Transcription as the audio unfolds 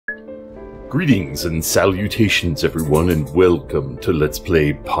Greetings and salutations everyone, and welcome to Let's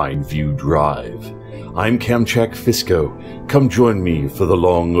Play Pineview Drive. I'm Kamchak Fisco. Come join me for the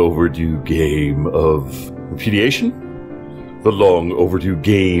long overdue game of... repudiation? The long overdue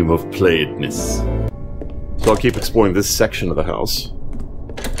game of playedness. So I'll keep exploring this section of the house.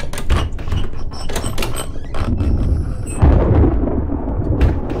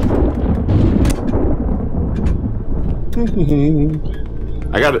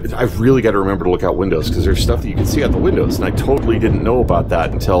 I've really got to remember to look out windows, because there's stuff that you can see out the windows, and I totally didn't know about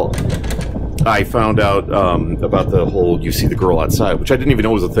that until I found out about the whole you see the girl outside, which I didn't even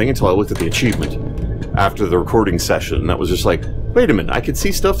know was a thing until I looked at the achievement after the recording session, and that was just like, wait a minute, I could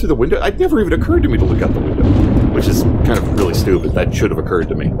see stuff through the window? It never even occurred to me to look out the window, which is kind of really stupid. That should have occurred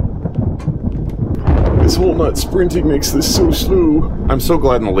to me. This whole not sprinting makes this so slow. I'm so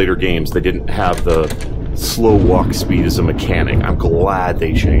glad in the later games they didn't have the slow walk speed as a mechanic. I'm glad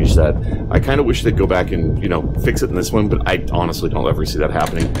they changed that. I kind of wish they'd go back and, you know, fix it in this one, but I honestly don't ever see that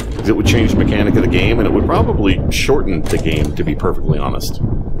happening. Because it would change the mechanic of the game, and it would probably shorten the game, to be perfectly honest.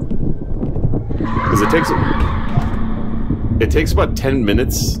 Because it takes about 10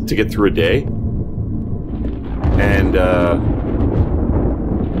 minutes to get through a day. And,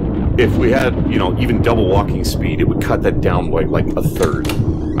 if we had, you know, even double walking speed, it would cut that down by, like, a third.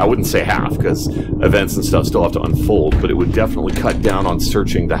 I wouldn't say half, because events and stuff still have to unfold, but it would definitely cut down on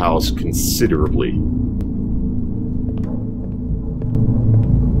searching the house considerably.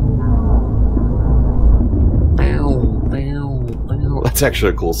 That's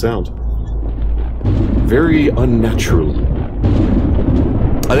actually a cool sound. Very unnatural.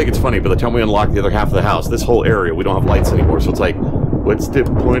 I think it's funny, by the time we unlock the other half of the house, this whole area, we don't have lights anymore, so it's like, what's the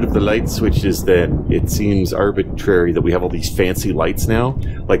point of the light switches then? It seems arbitrary that we have all these fancy lights now,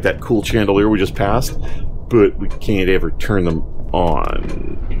 like that cool chandelier we just passed, but we can't ever turn them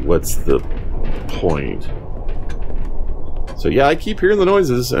on. What's the point? So yeah, I keep hearing the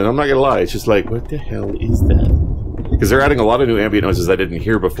noises, and I'm not gonna lie, it's just like, what the hell is that? Because they're adding a lot of new ambient noises I didn't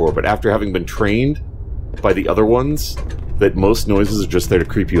hear before, but after having been trained by the other ones, that most noises are just there to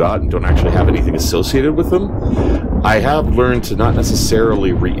creep you out and don't actually have anything associated with them, I have learned to not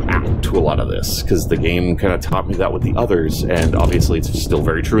necessarily react to a lot of this, because the game kind of taught me that with the others, and obviously it's still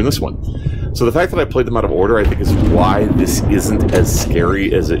very true in this one. So the fact that I played them out of order, I think, is why this isn't as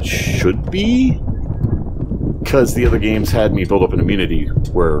scary as it should be, because the other games had me build up an immunity,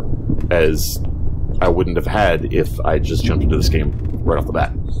 whereas I wouldn't have had if I just jumped into this game right off the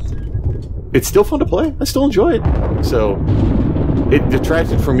bat. It's still fun to play. I still enjoy it. So, it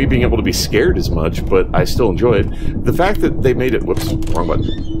detracted from me being able to be scared as much, but I still enjoy it. The fact that they made it... Whoops, wrong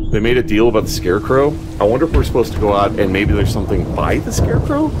button. They made a deal about the Scarecrow. I wonder if we're supposed to go out and maybe there's something by the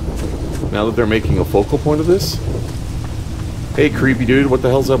Scarecrow? Now that they're making a focal point of this? Hey, creepy dude, what the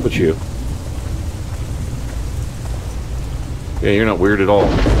hell's up with you? Yeah, you're not weird at all.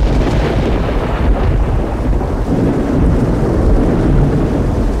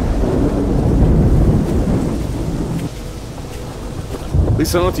 At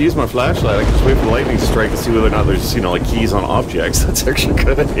least I don't have to use my flashlight. I can just wait for the lightning to strike and see whether or not there's, you know, like keys on objects. That's actually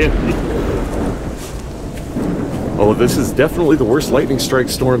kind of handy. Oh, this is definitely the worst lightning strike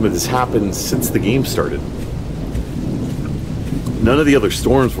storm that has happened since the game started. None of the other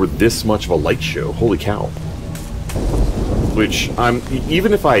storms were this much of a light show. Holy cow. Which,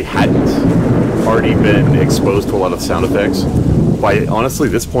 even if I hadn't already been exposed to a lot of sound effects, by honestly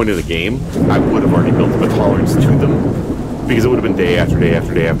this point in the game, I would have already built up a tolerance to them. Because it would have been day after day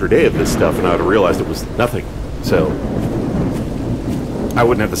after day after day of this stuff, and I would have realized it was nothing. So, I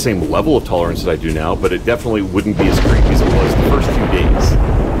wouldn't have the same level of tolerance that I do now, but it definitely wouldn't be as creepy as it was the first few days.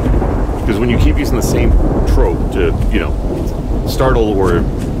 Because when you keep using the same trope to, you know, startle or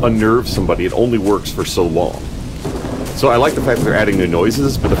unnerve somebody, it only works for so long. So I like the fact that they're adding new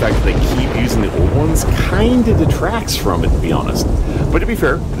noises, but the fact that they keep using the old ones kind of detracts from it, to be honest. But to be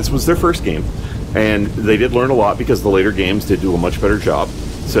fair, this was their first game. And they did learn a lot because the later games did do a much better job.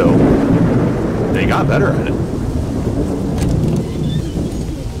 So, they got better at it.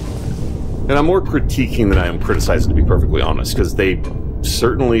 And I'm more critiquing than I am criticizing, to be perfectly honest, because their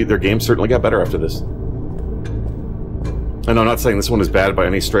game certainly got better after this. And I'm not saying this one is bad by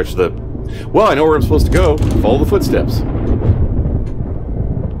any stretch of the... Well, I know where I'm supposed to go. Follow the footsteps.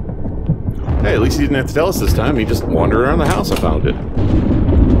 Hey, at least he didn't have to tell us this time. He just wandered around the house. I found it.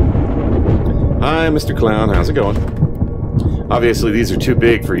 Hi, Mr. Clown. How's it going? Obviously, these are too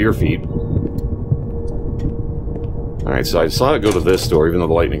big for your feet. Alright, so I saw it go to this door, even though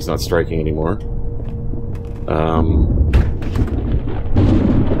the lightning's not striking anymore. Am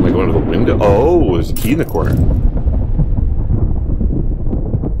I going to the window? Oh, there's a key in the corner.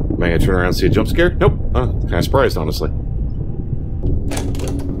 May I turn around and see a jump scare? Nope. Kind of surprised, honestly.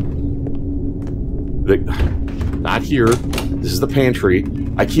 Not here. This is the pantry.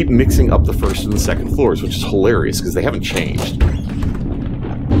 I keep mixing up the first and the second floors, which is hilarious because they haven't changed.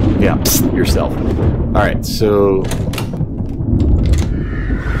 Yeah, psst, yourself. Alright, so...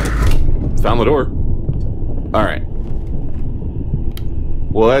 Found the door. Alright.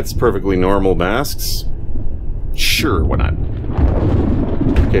 Well, that's perfectly normal masks. Sure, why not?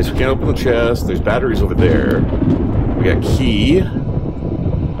 Okay, so we can't open the chest. There's batteries over there. We got key.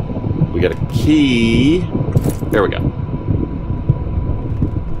 We got a key. There we go.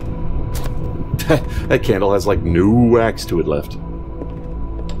 That candle has, like, no wax to it left.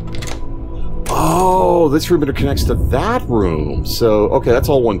 Oh, this room interconnects to that room. So, okay, that's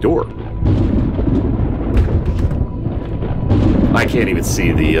all one door. I can't even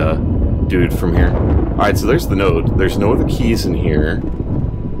see the dude from here. Alright, so there's the node. There's no other keys in here.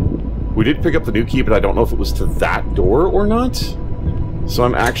 We did pick up the new key, but I don't know if it was to that door or not. So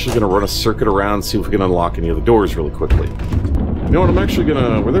I'm actually going to run a circuit around and see if we can unlock any of the doors really quickly. You know what, I'm actually going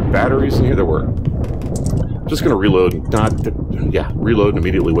to... Were there batteries in here? There were. I'm just going to reload. Reload and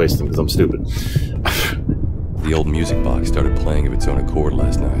immediately waste them because I'm stupid. The old music box started playing of its own accord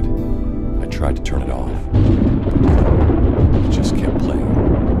last night. I tried to turn it off. It just kept playing.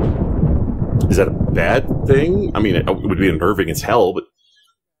 Is that a bad thing? I mean, it would be unnerving as hell, but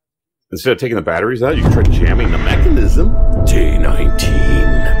instead of taking the batteries out, you can try jamming the mechanism. Day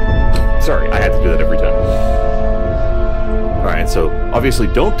 19. Sorry, I had to do that every time. Alright, so obviously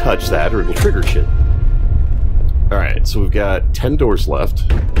don't touch that or it'll trigger shit. Alright, so we've got 10 doors left.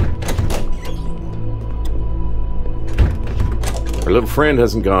 Our little friend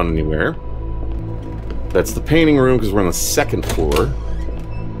hasn't gone anywhere. That's the painting room because we're on the second floor.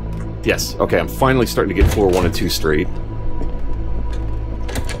 Yes, okay, I'm finally starting to get floor 1 and 2 straight.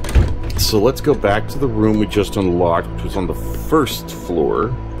 So let's go back to the room we just unlocked, which was on the first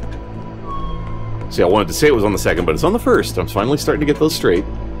floor. See, I wanted to say it was on the second, but it's on the first. I'm finally starting to get those straight.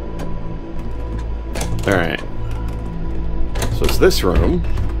 Alright. So it's this room.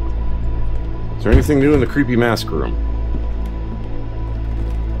 Is there anything new in the creepy mask room?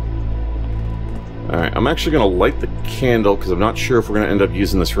 Alright, I'm actually going to light the candle because I'm not sure if we're going to end up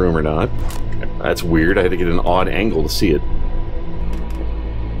using this room or not. That's weird. I had to get an odd angle to see it.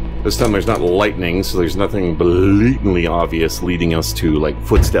 This time there's not lightning, so there's nothing blatantly obvious leading us to, like,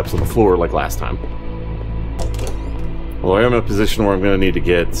 footsteps on the floor like last time. Well, I am in a position where I'm going to need to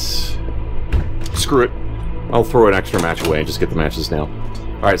get... Screw it. I'll throw an extra match away and just get the matches now.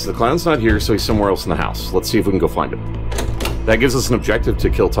 Alright, so the clown's not here, so he's somewhere else in the house. Let's see if we can go find him. That gives us an objective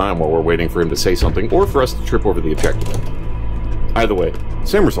to kill time while we're waiting for him to say something, or for us to trip over the objective. Either way,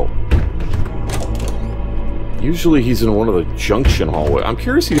 same result. Usually he's in one of the junction hallways. I'm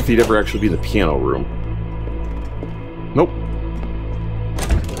curious if he'd ever actually be in the piano room. Nope.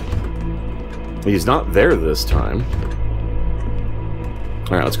 He's not there this time.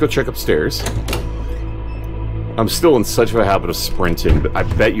 Alright, let's go check upstairs. I'm still in such a habit of sprinting, but I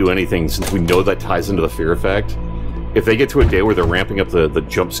bet you anything, since we know that ties into the fear effect, if they get to a day where they're ramping up the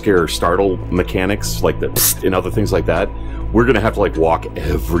jump scare startle mechanics, like the psst and other things like that, we're gonna have to, like, walk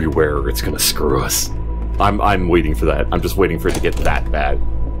everywhere or it's gonna screw us. I'm waiting for that. I'm just waiting for it to get that bad.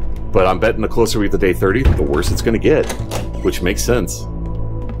 But I'm betting the closer we get to day 30, the worse it's gonna get. Which makes sense.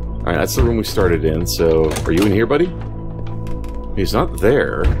 Alright, that's the room we started in, so... Are you in here, buddy? He's not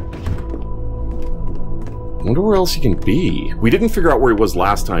there. I wonder where else he can be. We didn't figure out where he was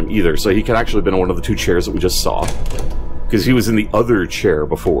last time either, so he could actually have been in one of the 2 chairs that we just saw. Because he was in the other chair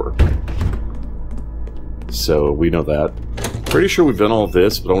before. So, we know that. Pretty sure we've done all of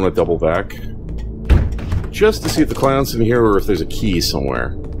this, but I want to double back. Just to see if the clown's in here or if there's a key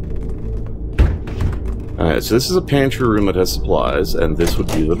somewhere. Alright, so this is a pantry room that has supplies, and this would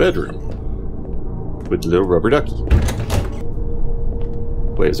be the bedroom. With the little rubber ducky.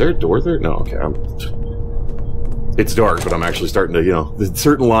 Wait, is there a door there? No, okay, it's dark, but I'm actually starting to, you know,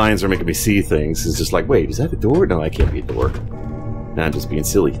 certain lines are making me see things. It's just like, wait, is that a door? No, that can't be a door. Nah, I'm just being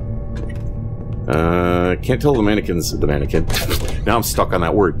silly. Can't tell the mannequin's the mannequin. Now I'm stuck on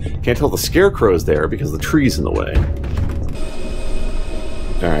that word. Can't tell the scarecrow's there because the tree's in the way.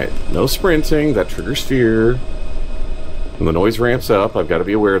 Alright, no sprinting. That triggers fear. When the noise ramps up, I've got to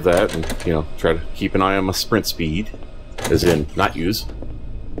be aware of that and, you know, try to keep an eye on my sprint speed. As in, not use.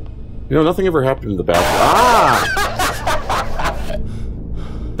 You know, nothing ever happened in the bathroom. Ah!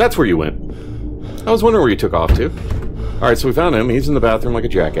 That's where you went. I was wondering where you took off to. Alright, so we found him. He's in the bathroom like a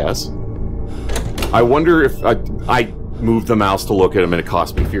jackass. I wonder if... I moved the mouse to look at him and it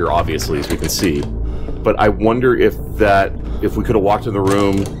cost me fear, obviously, as we can see. But I wonder if we could have walked in the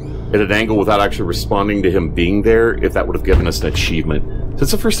room, at an angle without actually responding to him being there, if that would have given us an achievement. So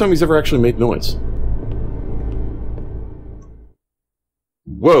it's the first time he's ever actually made noise.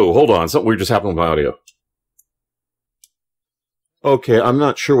 Whoa, hold on. Something weird just happened with my audio. Okay, I'm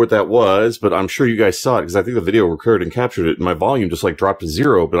not sure what that was, but I'm sure you guys saw it, because I think the video recorded and captured it, and my volume just, like, dropped to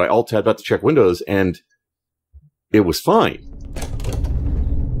 0, but I alt-tabbed out to check Windows, and it was fine.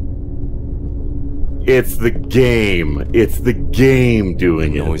 It's the game. It's the game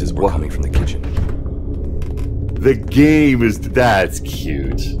doing it. Noises were coming from the kitchen. The game is... That's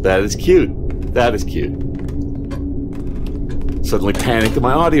cute. That is cute. That is cute. Suddenly panicked that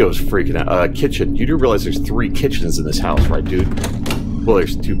my audio is freaking out. Kitchen. You do realize there's 3 kitchens in this house, right, dude? Well,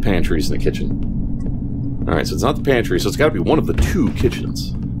 there's 2 pantries in the kitchen. Alright, so it's not the pantry, so it's got to be one of the 2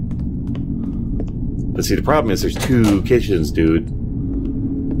 kitchens. But see, the problem is there's 2 kitchens, dude.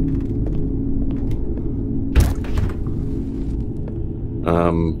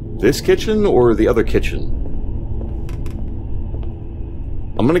 This kitchen or the other kitchen?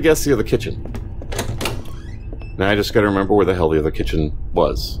 I'm gonna guess the other kitchen. Now I just gotta remember where the hell the other kitchen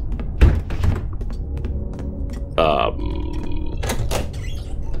was.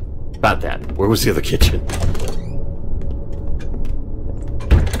 About that. Where was the other kitchen?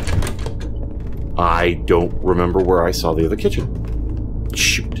 I don't remember where I saw the other kitchen.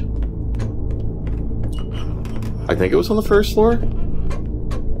 Shoot. I think it was on the 1st floor?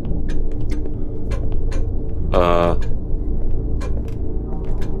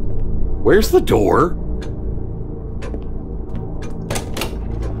 Where's the door?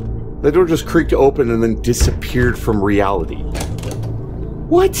 The door just creaked open and then disappeared from reality.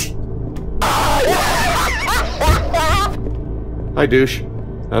 What? Hi, douche.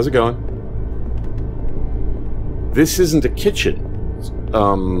 How's it going? This isn't a kitchen.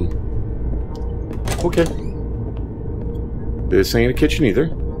 Okay. This ain't a kitchen either.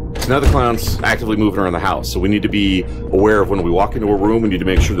 So now the clown's actively moving around the house, so we need to be aware of when we walk into a room, we need to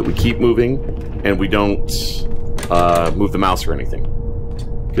make sure that we keep moving, and we don't move the mouse or anything.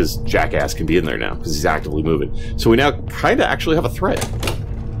 Because Jackass can be in there now, because he's actively moving. So we now kind of actually have a threat.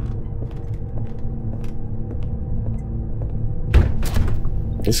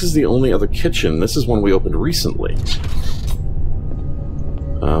 This is the only other kitchen. This is one we opened recently.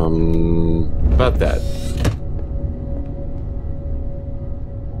 About that.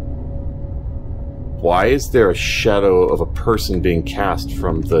 Why is there a shadow of a person being cast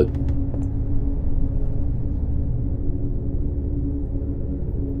from the...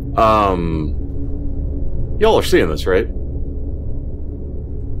 Y'all are seeing this, right?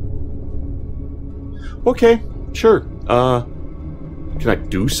 Okay, sure. Can I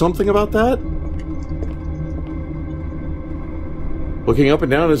do something about that? Looking up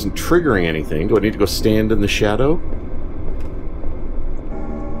and down isn't triggering anything. Do I need to go stand in the shadow?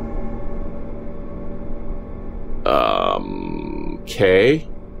 Okay.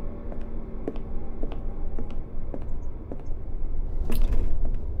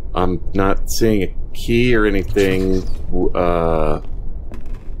 I'm not seeing a key or anything.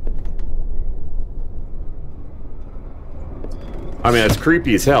 I mean, it's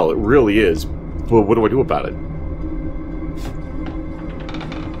creepy as hell. It really is. But what do I do about it?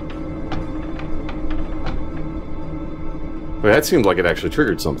 Well, that seemed like it actually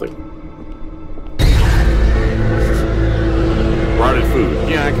triggered something. Rotted food.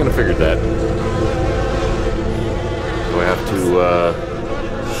 Yeah, I kind of figured that. Do I have to,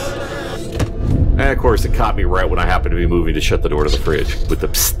 And of course, it caught me right when I happened to be moving to shut the door to the fridge with the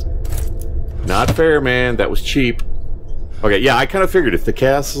psst. Not fair, man. That was cheap. Okay, yeah, I kind of figured if the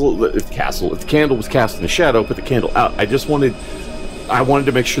candle was cast in the shadow, put the candle out. I wanted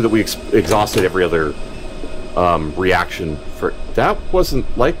to make sure that we exhausted every other reaction for... That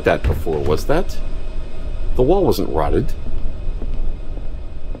wasn't like that before, was that? The wall wasn't rotted.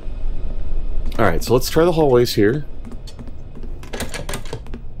 Alright, so let's try the hallways here.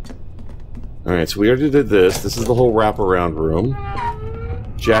 Alright, so we already did this. This is the whole wraparound room.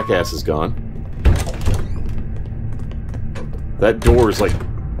 Jackass is gone. That door is, like,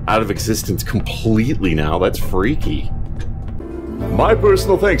 out of existence completely now. That's freaky. My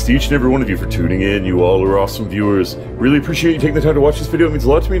personal thanks to each and every one of you for tuning in. You all are awesome viewers. Really appreciate you taking the time to watch this video. It means a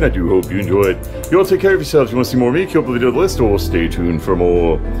lot to me, and I do hope you enjoy it. You all take care of yourselves. If you want to see more of me, keep up with the video on the list, or stay tuned for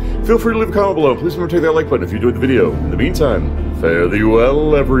more. Feel free to leave a comment below. Please remember to take that like button if you enjoyed the video. In the meantime, fare thee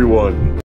well, everyone.